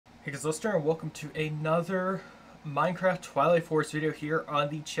Hey guys, listener, and welcome to another Minecraft Twilight Forest video here on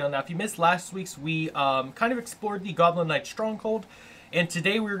the channel. Now, if you missed last week's, we kind of explored the Goblin Knight Stronghold, and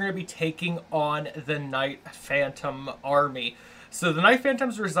today we're going to be taking on the Night Phantom army. So the Night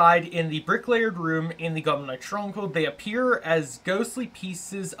Phantoms reside in the brick-layered room in the Goblin Knight Stronghold. They appear as ghostly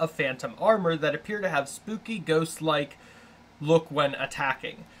pieces of phantom armor that appear to have spooky, ghost-like look when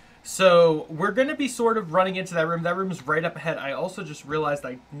attacking. So we're going to be sort of running into that room. That room is right up ahead. I also just realized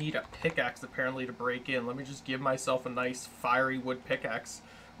I need a pickaxe apparently to break in. Let me just give myself a nice fiery wood pickaxe.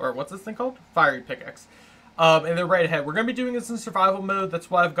 Or what's this thing called? Fiery pickaxe. And they're right ahead. We're going to be doing this in survival mode. That's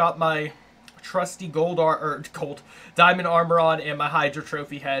why I've got my trusty diamond armor on and my Hydra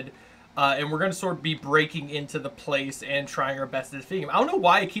trophy head. And we're going to sort of be breaking into the place and trying our best to defeat him. I don't know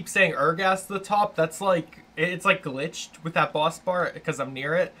why I keep saying Ergas to the top. That's like, it's like glitched with that boss bar because I'm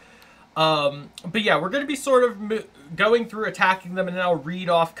near it. But yeah, we're going to be sort of going through attacking them, and then I'll read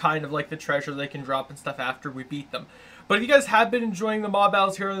off kind of like the treasure they can drop and stuff after we beat them. But if you guys have been enjoying the mob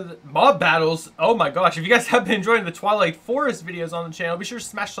battles here, oh my gosh, if you guys have been enjoying the Twilight Forest videos on the channel, be sure to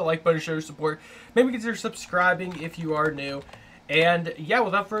smash the like button to show your support. Maybe consider subscribing if you are new. And yeah,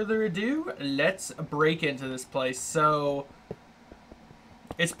 without further ado, let's break into this place. So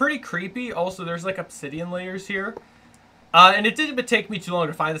it's pretty creepy. Also, there's like obsidian layers here. And it didn't take me too long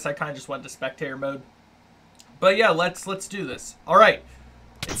to find this. I kind of just went to spectator mode. But yeah, let's do this. All right,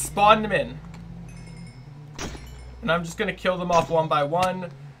 it's spawned them in, and I'm just gonna kill them off one by one.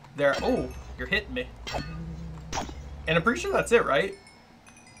 There. Oh, you're hitting me. And I'm pretty sure that's it, right?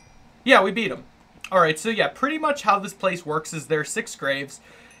 Yeah, we beat them. All right, so yeah, pretty much how this place works is there's 6 graves,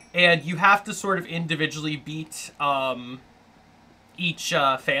 and you have to sort of individually beat each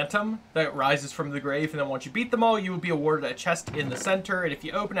phantom that rises from the grave, and then once you beat them all, you will be awarded a chest in the center. And if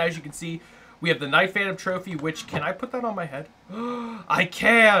you open, as you can see, we have the Night Phantom trophy, which, can I put that on my head? I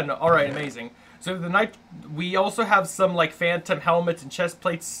can! Alright, amazing. So we also have some like phantom helmets and chest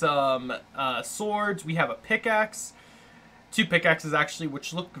plates, some swords. We have a pickaxe, 2 pickaxes actually,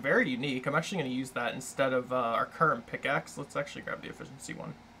 which look very unique. I'm actually going to use that instead of our current pickaxe. Let's actually grab the efficiency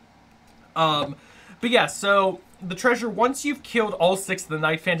one. But yeah, so the treasure, once you've killed all 6 of the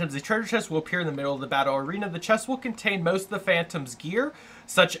Night Phantoms, the treasure chest will appear in the middle of the battle arena. The chest will contain most of the Phantom's gear,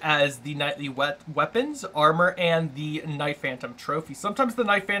 such as the nightly weapons, armor, and the Night Phantom trophy. Sometimes the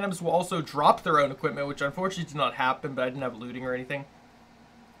Night Phantoms will also drop their own equipment, which unfortunately did not happen, but I didn't have looting or anything.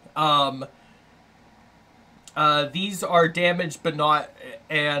 These are damaged, but not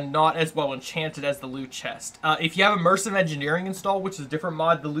as well enchanted as the loot chest. If you have immersive engineering installed, which is a different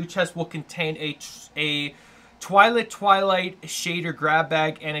mod, the loot chest will contain a Twilight shader grab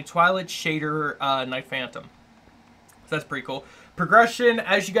bag and a Twilight shader Night Phantom. So that's pretty cool. Progression,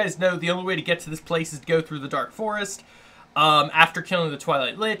 as you guys know, the only way to get to this place is to go through the Dark Forest. After killing the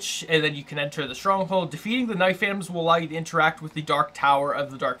Twilight Lich, and then you can enter the Stronghold. Defeating the Night Phantoms will allow you to interact with the Dark Tower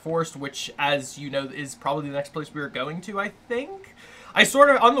of the Dark Forest, which, as you know, is probably the next place we are going to, I think. I sort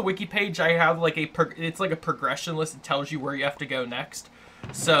of, on the Wiki page, I have like it's like a progression list that tells you where you have to go next.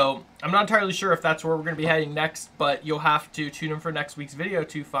 So, I'm not entirely sure if that's where we're going to be heading next, but you'll have to tune in for next week's video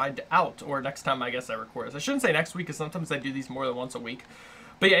to find out, or next time I guess I record this. I shouldn't say next week, because sometimes I do these more than once a week.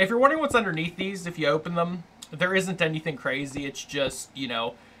 But yeah, if you're wondering what's underneath these, if you open them, there isn't anything crazy. It's just, you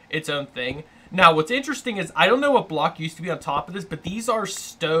know, its own thing. Now, what's interesting is, I don't know what block used to be on top of this, but these are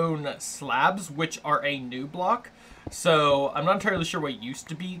stone slabs, which are a new block. So, I'm not entirely sure what used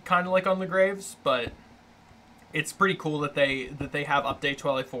to be kind of like on the graves, but it's pretty cool that they have update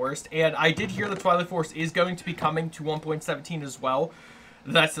Twilight Forest. And I did hear the Twilight Forest is going to be coming to 1.17 as well.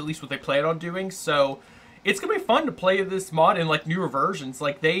 That's at least what they plan on doing, so it's gonna be fun to play this mod in like newer versions.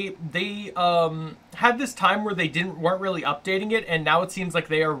 Like they had this time where they weren't really updating it, and now it seems like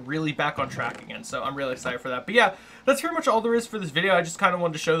they are really back on track again. So I'm really excited for that. But yeah, that's pretty much all there is for this video. I just kind of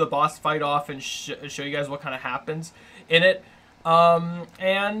wanted to show the boss fight off and show you guys what kind of happens in it.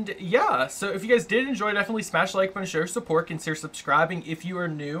 And yeah, so if you guys did enjoy, definitely smash the like button, show your support, consider subscribing if you are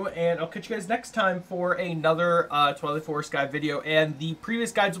new, and I'll catch you guys next time for another Twilight Forest guide video. And the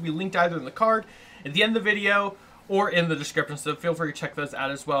previous guides will be linked either in the card, at the end of the video, or in the description, so feel free to check those out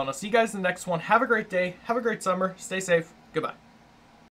as well. And I'll see you guys in the next one. Have a great day, have a great summer, stay safe, goodbye.